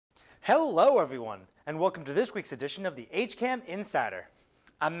Hello everyone, and welcome to this week's edition of the HCAM Insider.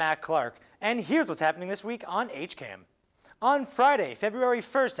 I'm Matt Clark, and here's what's happening this week on HCAM. On Friday, February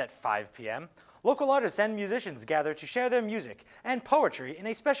 1st at 5 p.m., local artists and musicians gather to share their music and poetry in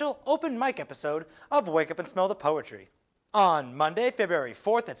a special open mic episode of Wake Up and Smell the Poetry. On Monday, February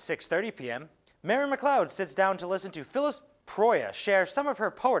 4th at 6:30 p.m., Mary McLeod sits down to listen to Phyllis Proya share some of her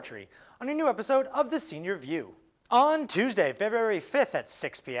poetry on a new episode of The Senior View. On Tuesday, February 5th at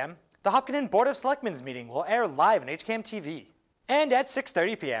 6 p.m., the Hopkinton Board of Selectmen's meeting will air live on HCAM TV. And at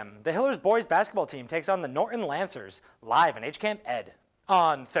 6:30 p.m., the Hillers boys basketball team takes on the Norton Lancers live on HCAM Ed.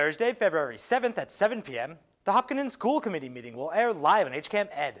 On Thursday, February 7th at 7 p.m., the Hopkinton School Committee meeting will air live on HCAM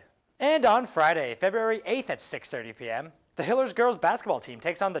Ed. And on Friday, February 8th at 6:30 p.m., the Hillers girls basketball team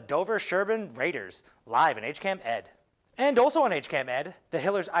takes on the Dover Sherburne Raiders live on HCAM Ed. And also on HCAM Ed, the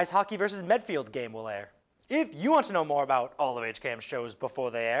Hillers ice hockey versus Medfield game will air. If you want to know more about all of HCAM's shows before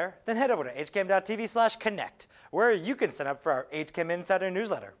they air, then head over to hcam.tv/connect, where you can sign up for our HCAM Insider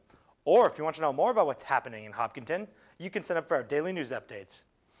newsletter. Or if you want to know more about what's happening in Hopkinton, you can sign up for our daily news updates.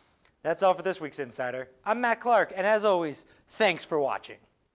 That's all for this week's Insider. I'm Matt Clark, and as always, thanks for watching.